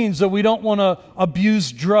 that means that we don't want to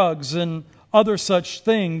abuse drugs and other such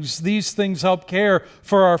things. These things help care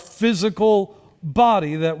for our physical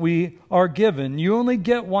body that we are given. You only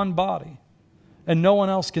get one body, and no one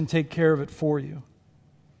else can take care of it for you.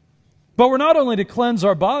 But we're not only to cleanse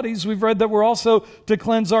our bodies, we've read that we're also to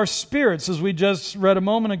cleanse our spirits, as we just read a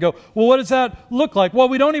moment ago. Well, what does that look like? Well,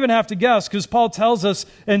 we don't even have to guess, because Paul tells us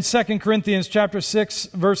in 2 Corinthians chapter 6,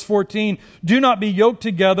 verse 14, "Do not be yoked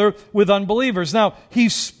together with unbelievers." Now,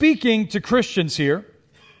 he's speaking to Christians here.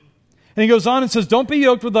 And he goes on and says, "Don't be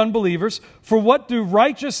yoked with unbelievers, for what do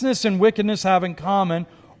righteousness and wickedness have in common,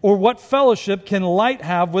 or what fellowship can light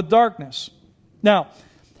have with darkness?" Now,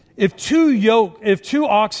 if two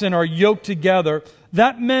oxen are yoked together,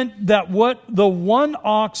 that meant that what the one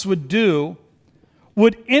ox would do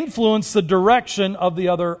would influence the direction of the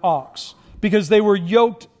other ox, because they were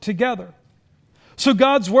yoked together. So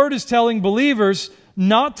God's word is telling believers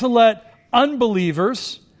not to let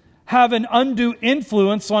unbelievers have an undue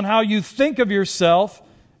influence on how you think of yourself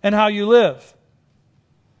and how you live.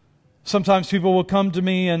 Sometimes people will come to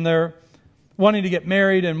me and they're wanting to get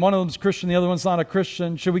married, and one of them's Christian, the other one's not a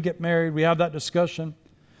Christian. Should we get married? We have that discussion.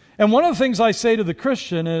 And one of the things I say to the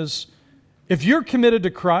Christian is, if you're committed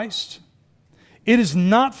to Christ, it is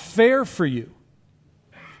not fair for you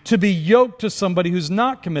to be yoked to somebody who's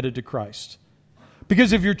not committed to Christ.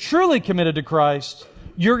 Because if you're truly committed to Christ,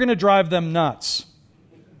 you're going to drive them nuts.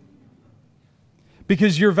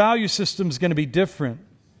 Because your value system is going to be different.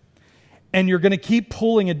 And you're going to keep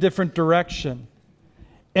pulling a different direction.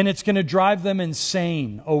 And it's going to drive them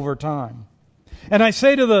insane over time. And I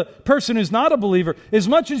say to the person who's not a believer, as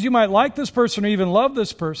much as you might like this person or even love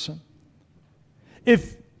this person,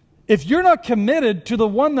 if you're not committed to the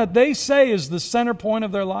one that they say is the center point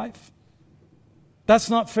of their life, that's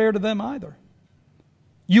not fair to them either.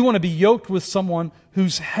 You want to be yoked with someone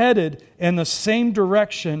who's headed in the same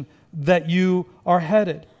direction that you are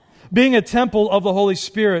headed. Being a temple of the Holy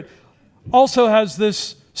Spirit also has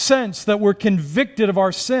this sense that we're convicted of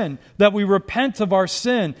our sin, that we repent of our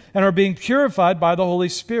sin and are being purified by the Holy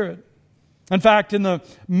Spirit. In fact, in the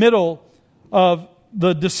middle of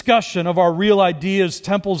the discussion of our real ID as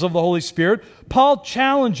temples of the Holy Spirit, Paul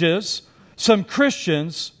challenges some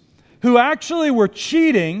Christians who actually were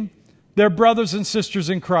cheating their brothers and sisters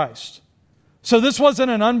in Christ. So this wasn't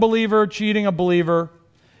an unbeliever cheating a believer.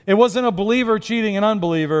 It wasn't a believer cheating an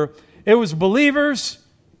unbeliever. It was believers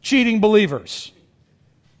cheating believers.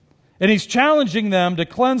 And he's challenging them to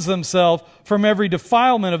cleanse themselves from every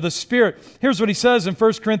defilement of the Spirit. Here's what he says in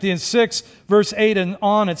 1 Corinthians 6, verse 8 and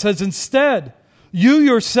on. It says, "Instead, you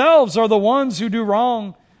yourselves are the ones who do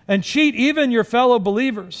wrong and cheat even your fellow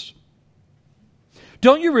believers.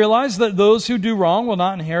 Don't you realize that those who do wrong will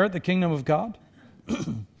not inherit the kingdom of God?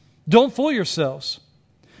 Don't fool yourselves.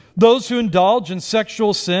 Those who indulge in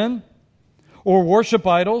sexual sin or worship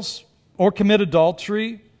idols or commit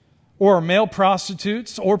adultery or are male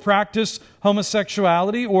prostitutes or practice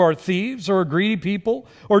homosexuality or are thieves or are greedy people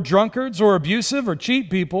or drunkards or abusive or cheat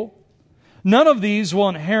people, none of these will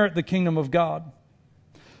inherit the kingdom of God.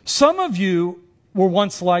 Some of you were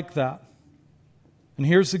once like that. And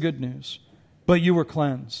here's the good news. But you were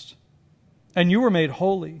cleansed, and you were made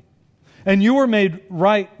holy, and you were made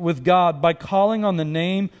right with God by calling on the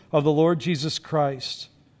name of the Lord Jesus Christ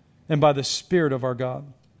and by the Spirit of our God."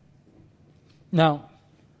 Now,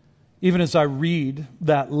 even as I read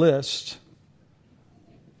that list,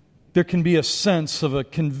 there can be a sense of a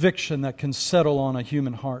conviction that can settle on a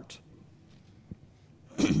human heart.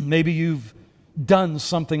 Maybe you've done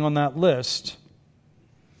something on that list.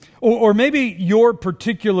 Or maybe your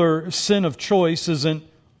particular sin of choice isn't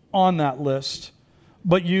on that list,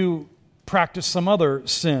 but you practice some other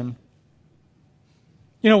sin.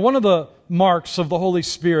 You know, one of the marks of the Holy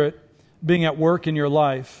Spirit being at work in your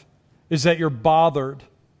life is that you're bothered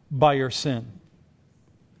by your sin.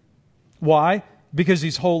 Why? Because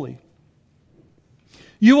He's holy.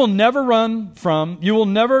 You will never run from, you will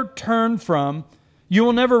never turn from, you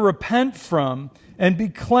will never repent from and be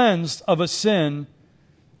cleansed of a sin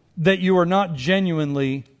that you are not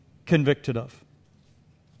genuinely convicted of.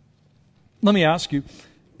 Let me ask you,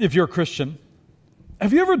 if you're a Christian,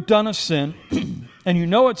 have you ever done a sin and you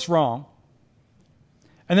know it's wrong,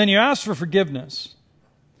 and then you ask for forgiveness,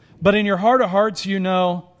 but in your heart of hearts you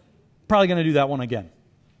know, probably going to do that one again?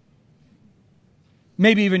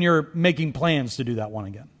 Maybe even you're making plans to do that one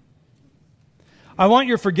again. I want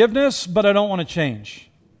your forgiveness, but I don't want to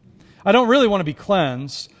change. I don't really want to be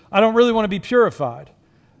cleansed. I don't really want to be purified.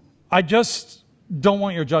 I just don't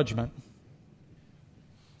want your judgment.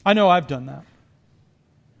 I know I've done that.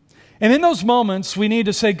 And in those moments, we need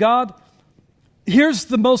to say, God, here's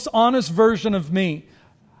the most honest version of me.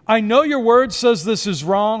 I know your word says this is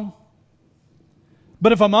wrong,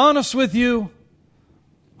 but if I'm honest with you,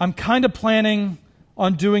 I'm kind of planning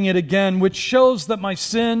on doing it again, which shows that my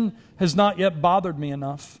sin has not yet bothered me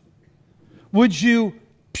enough. Would you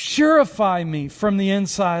purify me from the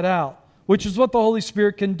inside out? Which is what the Holy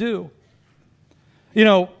Spirit can do. You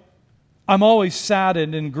know, I'm always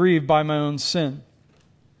saddened and grieved by my own sin.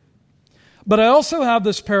 But I also have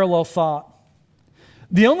this parallel thought.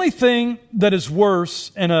 The only thing that is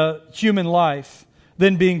worse in a human life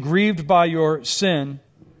than being grieved by your sin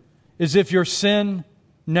is if your sin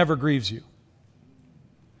never grieves you.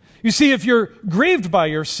 You see, if you're grieved by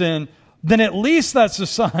your sin, then at least that's a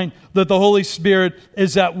sign that the Holy Spirit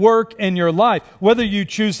is at work in your life. Whether you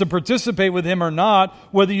choose to participate with Him or not,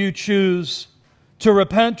 whether you choose to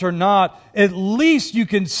repent or not, at least you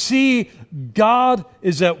can see God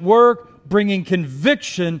is at work bringing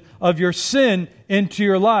conviction of your sin into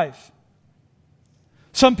your life.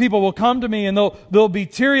 Some people will come to me and they'll be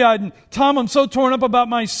teary-eyed and, Tom, I'm so torn up about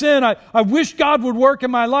my sin. I wish God would work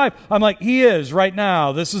in my life. I'm like, He is right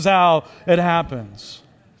now. This is how it happens.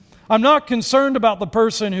 I'm not concerned about the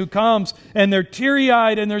person who comes and they're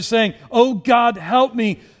teary-eyed and they're saying, oh God, help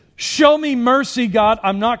me. Show me mercy, God.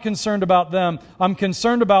 I'm not concerned about them. I'm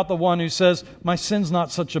concerned about the one who says, my sin's not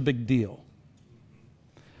such a big deal.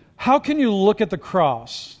 How can you look at the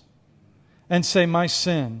cross and say, my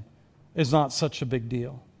sin is not such a big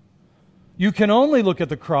deal? You can only look at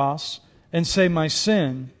the cross and say, my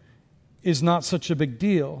sin is not such a big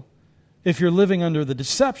deal if you're living under the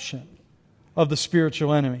deception of the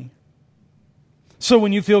spiritual enemy. So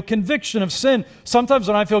when you feel conviction of sin, sometimes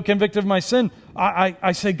when I feel convicted of my sin,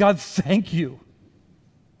 I say, God, thank you.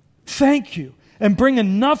 Thank you. And bring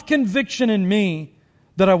enough conviction in me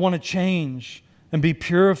that I want to change and be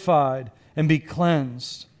purified and be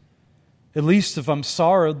cleansed. At least if I'm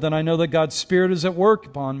sorrowed, then I know that God's Spirit is at work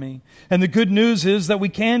upon me. And the good news is that we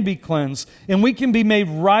can be cleansed and we can be made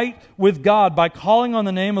right with God by calling on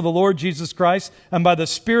the name of the Lord Jesus Christ and by the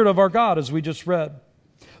Spirit of our God, as we just read.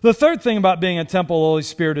 The third thing about being a temple of the Holy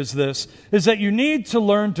Spirit is this, is that you need to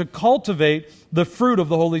learn to cultivate the fruit of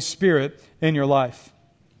the Holy Spirit in your life.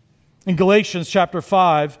 In Galatians chapter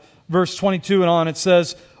 5, verse 22 and on, it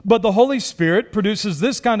says, "But the Holy Spirit produces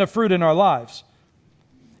this kind of fruit in our lives."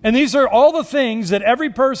 And these are all the things that every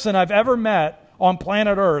person I've ever met on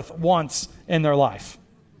planet Earth wants in their life.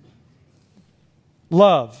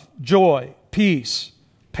 Love, joy, peace,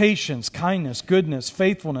 patience, kindness, goodness,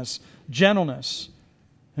 faithfulness, gentleness,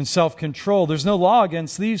 and self-control. There's no law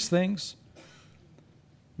against these things.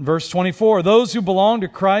 Verse 24, "Those who belong to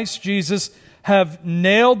Christ Jesus have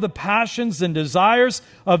nailed the passions and desires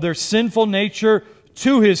of their sinful nature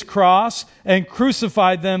to His cross and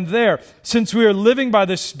crucified them there. Since we are living by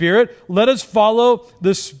the Spirit, let us follow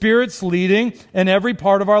the Spirit's leading in every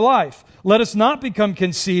part of our life. Let us not become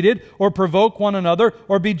conceited or provoke one another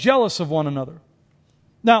or be jealous of one another."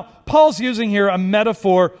 Now, Paul's using here a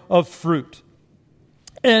metaphor of fruit.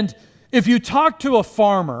 And if you talk to a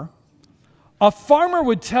farmer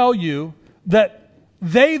would tell you that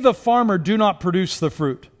they, the farmer, do not produce the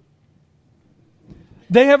fruit.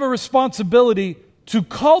 They have a responsibility to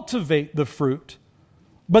cultivate the fruit,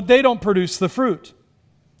 but they don't produce the fruit.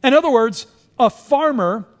 In other words, a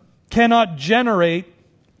farmer cannot generate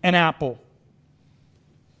an apple.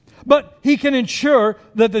 But he can ensure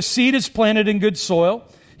that the seed is planted in good soil.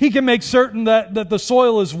 He can make certain that the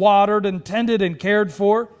soil is watered and tended and cared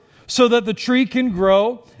for so that the tree can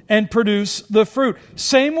grow and produce the fruit.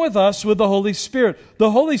 Same with us with the Holy Spirit.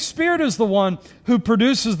 The Holy Spirit is the one who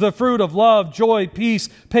produces the fruit of love, joy, peace,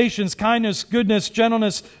 patience, kindness, goodness,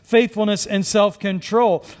 gentleness, faithfulness, and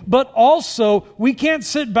self-control. But also, we can't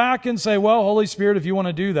sit back and say, well, Holy Spirit, if you want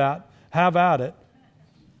to do that, have at it.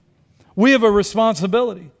 We have a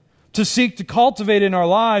responsibility to seek to cultivate in our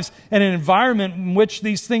lives an environment in which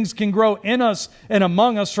these things can grow in us and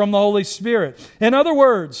among us from the Holy Spirit. In other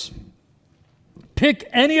words, pick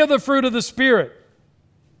any of the fruit of the Spirit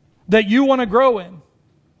that you want to grow in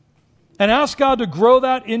and ask God to grow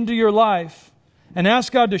that into your life and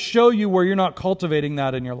ask God to show you where you're not cultivating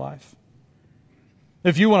that in your life.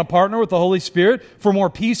 If you want to partner with the Holy Spirit for more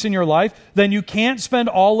peace in your life, then you can't spend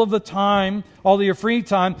all of your free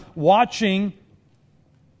time watching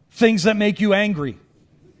things that make you angry.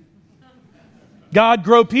 God,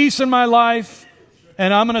 grow peace in my life,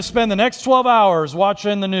 and I'm going to spend the next 12 hours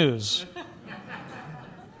watching the news.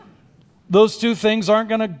 Those two things aren't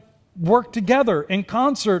going to work together in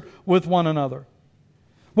concert with one another.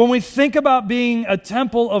 When we think about being a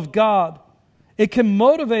temple of God, it can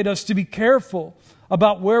motivate us to be careful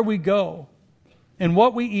about where we go and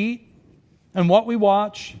what we eat and what we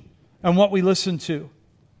watch and what we listen to.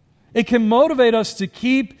 It can motivate us to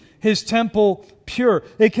keep His temple pure.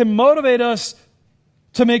 It can motivate us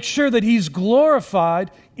to make sure that He's glorified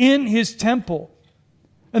in His temple.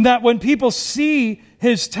 And that when people see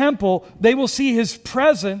His temple, they will see His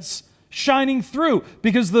presence shining through,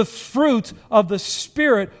 because the fruit of the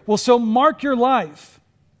Spirit will so mark your life.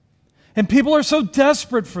 And people are so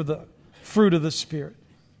desperate for the fruit of the Spirit.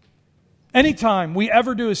 Anytime we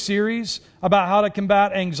ever do a series about how to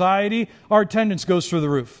combat anxiety, our attendance goes through the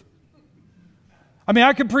roof. I mean,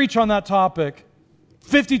 I could preach on that topic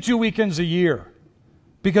 52 weekends a year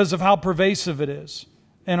because of how pervasive it is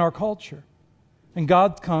in our culture. And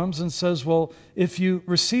God comes and says, well, if you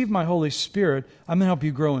receive my Holy Spirit, I'm going to help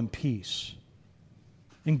you grow in peace,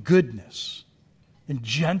 in goodness, in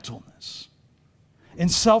gentleness, in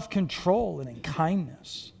self-control, and in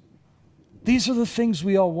kindness. These are the things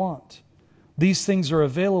we all want. These things are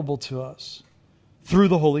available to us through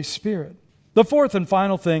the Holy Spirit. The fourth and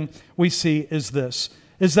final thing we see is this,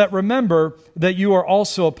 is that remember that you are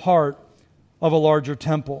also a part of a larger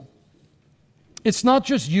temple. It's not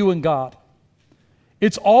just you and God.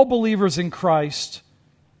 It's all believers in Christ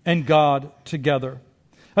and God together.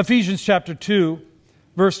 Ephesians chapter 2,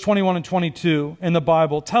 verse 21 and 22 in the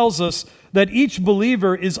Bible tells us that each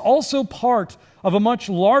believer is also part of a much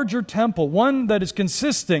larger temple, one that is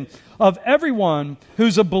consisting of everyone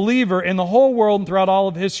who's a believer in the whole world and throughout all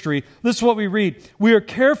of history. This is what we read. We are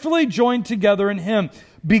carefully joined together in Him,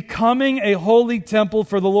 becoming a holy temple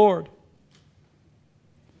for the Lord.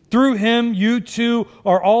 Through Him, you too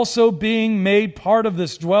are also being made part of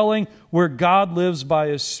this dwelling where God lives by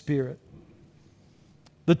His Spirit.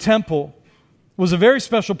 The temple was a very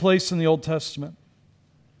special place in the Old Testament.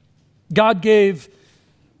 God gave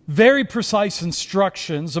very precise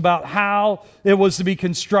instructions about how it was to be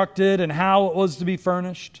constructed and how it was to be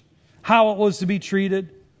furnished, how it was to be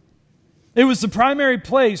treated. It was the primary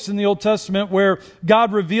place in the Old Testament where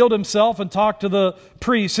God revealed Himself and talked to the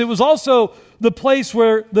priests. It was also the place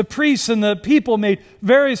where the priests and the people made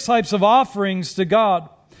various types of offerings to God.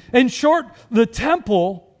 In short, the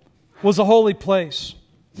temple was a holy place.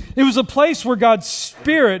 It was a place where God's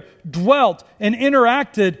Spirit dwelt and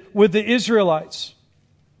interacted with the Israelites.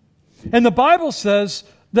 And the Bible says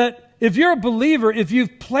that if you're a believer, if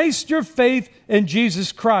you've placed your faith in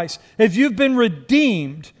Jesus Christ, if you've been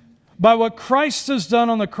redeemed by what Christ has done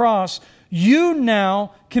on the cross, you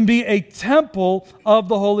now can be a temple of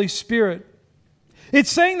the Holy Spirit. It's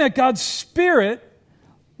saying that God's Spirit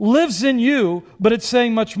lives in you, but it's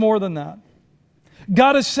saying much more than that.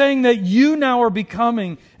 God is saying that you now are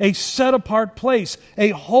becoming a set-apart place, a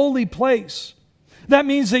holy place. That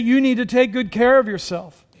means that you need to take good care of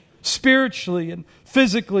yourself, spiritually and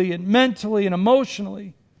physically and mentally and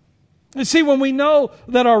emotionally. And see, when we know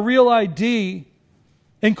that our real ID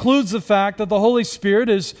includes the fact that the Holy Spirit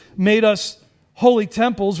has made us holy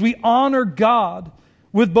temples, we honor God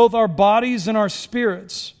with both our bodies and our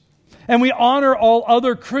spirits. And we honor all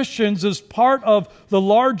other Christians as part of the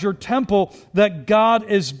larger temple that God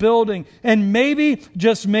is building. And maybe,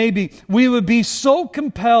 just maybe, we would be so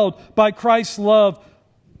compelled by Christ's love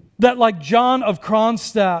that, like John of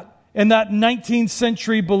Kronstadt and that 19th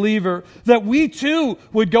century believer, that we too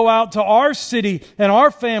would go out to our city and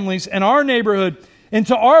our families and our neighborhood,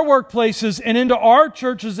 into our workplaces and into our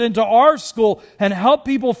churches, into our school, and help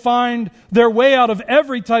people find their way out of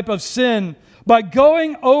every type of sin by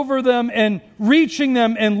going over them and reaching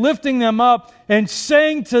them and lifting them up and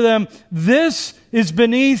saying to them, this is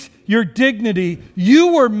beneath your dignity.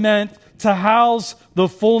 You were meant to house the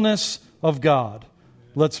fullness of God.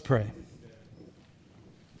 Let's pray.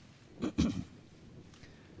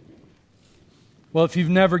 Well, if you've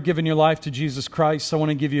never given your life to Jesus Christ, I want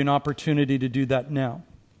to give you an opportunity to do that now.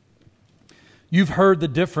 You've heard the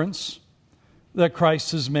difference that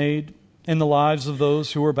Christ has made in the lives of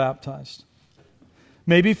those who were baptized.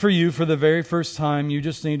 Maybe for you, for the very first time, you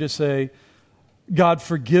just need to say, God,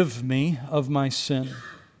 forgive me of my sin.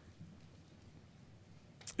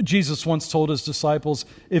 Jesus once told his disciples,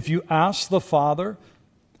 if you ask the Father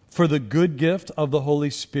for the good gift of the Holy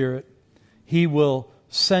Spirit, He will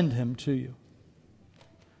send Him to you.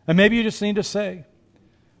 And maybe you just need to say,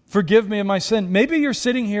 forgive me of my sin. Maybe you're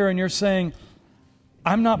sitting here and you're saying,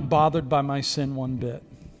 I'm not bothered by my sin one bit.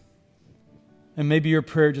 And maybe your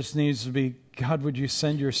prayer just needs to be, God, would you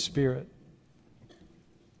send your Spirit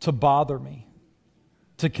to bother me,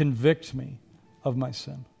 to convict me of my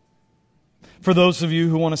sin? For those of you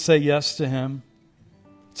who want to say yes to Him,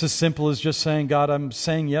 it's as simple as just saying, God, I'm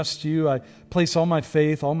saying yes to you. I place all my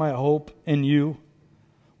faith, all my hope in you.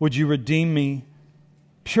 Would you redeem me,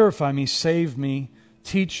 purify me, save me,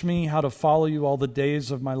 teach me how to follow you all the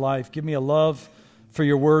days of my life. Give me a love for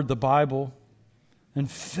your word, the Bible, and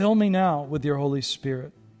fill me now with your Holy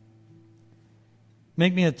Spirit.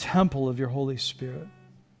 Make me a temple of your Holy Spirit.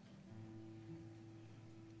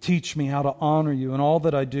 Teach me how to honor you in all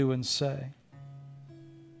that I do and say.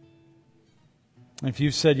 And if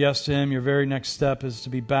you've said yes to Him, your very next step is to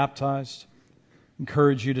be baptized. I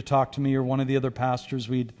encourage you to talk to me or one of the other pastors.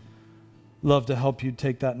 We'd love to help you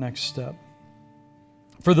take that next step.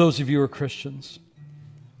 For those of you who are Christians,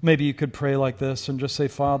 maybe you could pray like this and just say,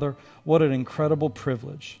 Father, what an incredible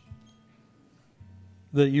privilege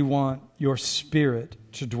that you want your Spirit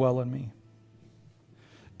to dwell in me.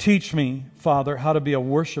 Teach me, Father, how to be a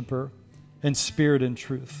worshiper in spirit and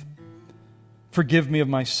truth. Forgive me of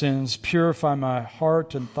my sins. Purify my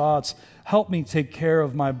heart and thoughts. Help me take care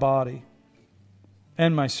of my body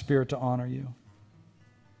and my spirit to honor you.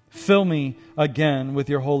 Fill me again with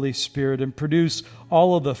your Holy Spirit and produce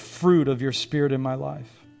all of the fruit of your Spirit in my life.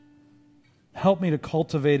 Help me to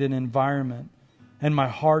cultivate an environment in my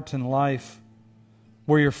heart and life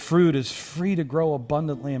where your fruit is free to grow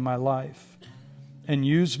abundantly in my life. And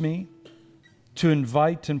use me to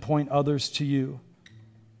invite and point others to you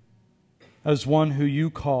as one who you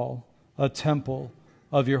call a temple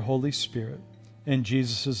of your Holy Spirit. In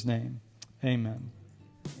Jesus' name, amen.